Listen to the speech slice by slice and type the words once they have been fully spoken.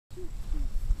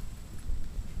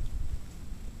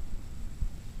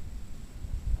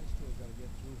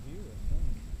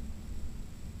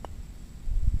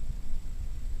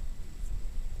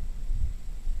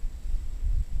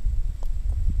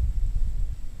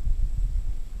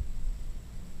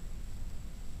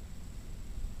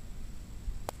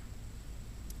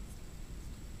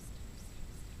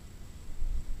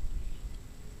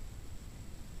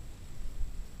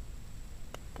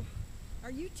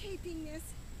Are you taping this?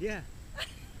 Yeah.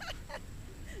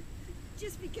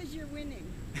 Just because you're winning.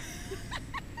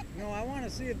 No, I want to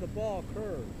see if the ball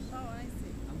curves. Oh, I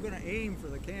see. I'm going to aim for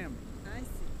the camera. I see.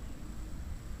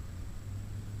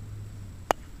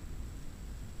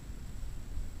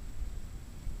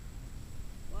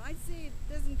 Well, I'd say it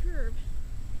doesn't curve.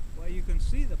 Well, you can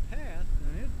see the path,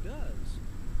 and it does.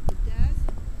 It does?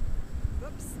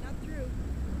 Whoops, not through.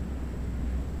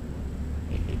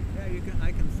 Yeah,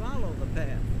 I can follow the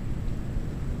path.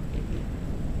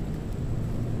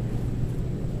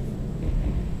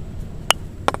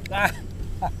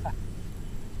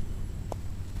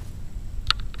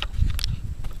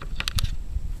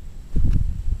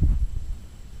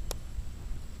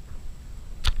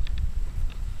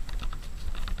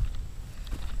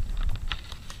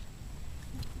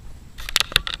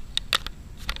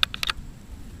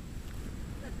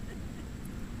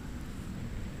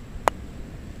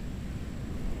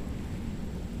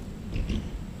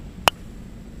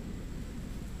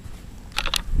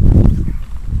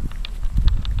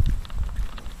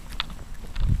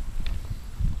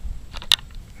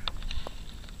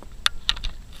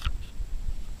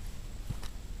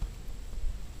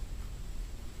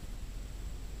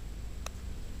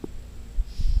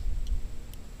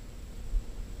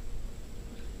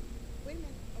 Wait a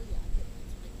minute. Oh, yeah, I get it.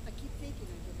 I keep thinking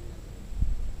I get another.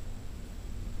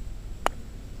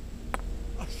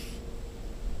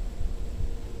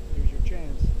 Here's your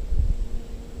chance.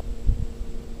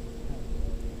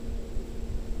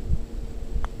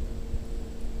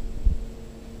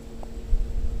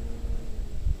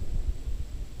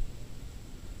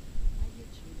 I get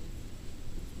you.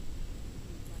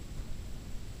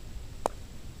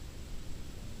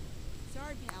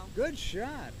 Sorry, pal. Good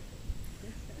shot.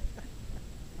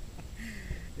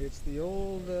 It's the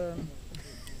old...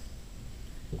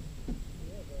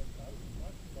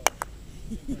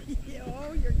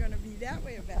 Oh, you're going to be that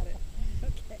way about it.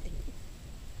 Okay.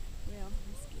 Well,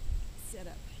 let's get set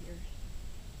up here.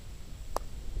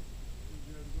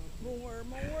 More.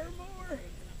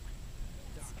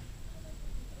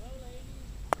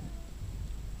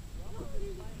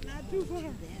 Not too far.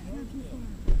 Not too far.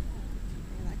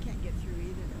 And I can't get through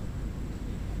either.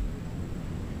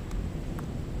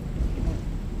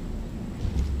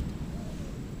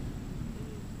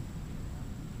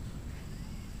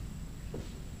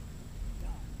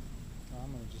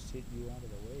 I'm going to just hit you out of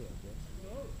the way, I guess.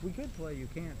 We could play you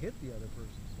can't hit the other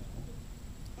person's ball.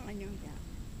 I know that.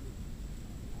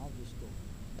 I'll just go.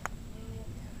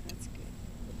 That's good.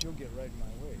 But you'll get right in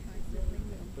my way. I certainly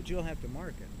will. But you'll have to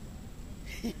mark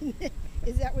it.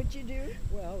 Is that what you do?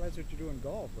 Well, that's what you do in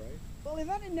golf, right? Well, if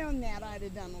I'd have known that, I'd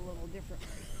have done a little differently.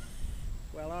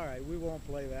 Well, all right, we won't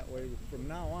play that way. From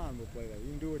now on, we'll play that. You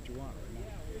can do what you want right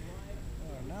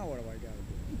now. Now what do I got to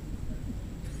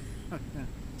do?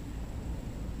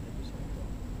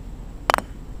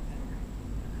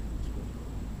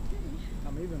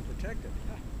 I'm even protected.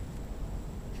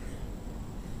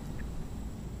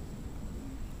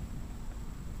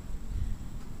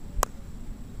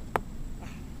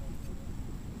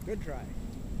 Good try. All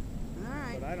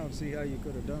right. But I don't see how you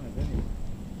could have done it anyway.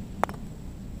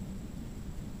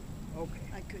 Okay.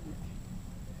 I couldn't.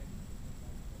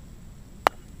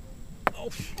 Oh,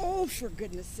 Oh, for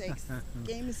goodness sakes.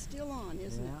 Game is still on,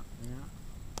 isn't it? Yeah.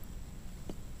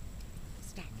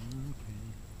 Stop. Okay.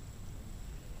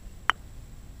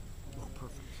 Oh,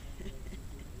 perfect.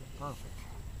 Perfect.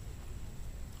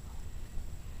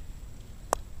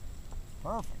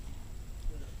 Perfect.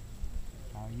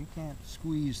 Now you can't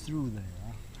squeeze through there.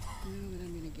 Huh? No, but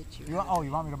I'm going to get you. You want,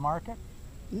 you want me to mark it?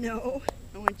 No,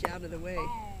 I want you out of the way.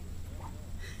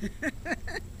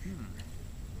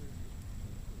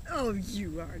 Oh,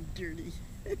 you are dirty.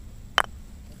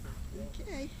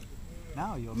 Okay.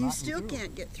 Now you'll You knock still me through.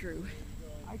 can't get through.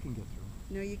 I can get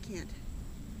through. No, you can't.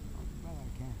 Well, I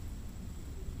can.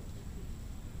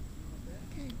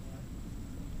 Okay.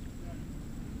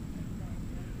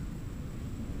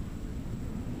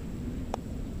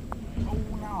 Oh,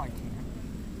 now I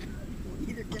can't.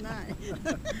 Neither can I.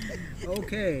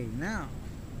 Okay, now.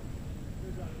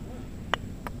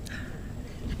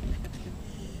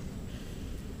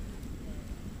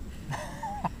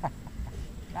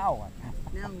 Now what?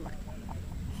 Now what?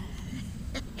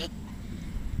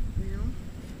 Well,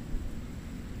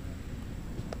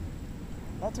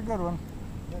 That's a good one.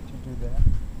 Let you do that.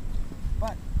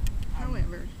 But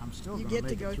however, I'm still you gonna get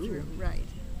make to go it through. Right.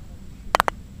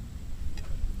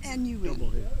 And you win.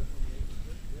 Double hit.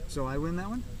 So I win that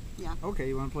one? Yeah. Okay,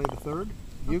 you want to play the third?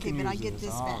 You Okay, can but use I get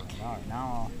this All back. right, all right,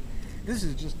 now this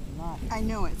is just not. I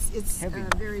know it's Heavy.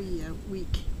 very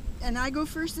weak. And I go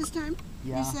first this time?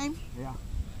 Yeah. You say? Yeah.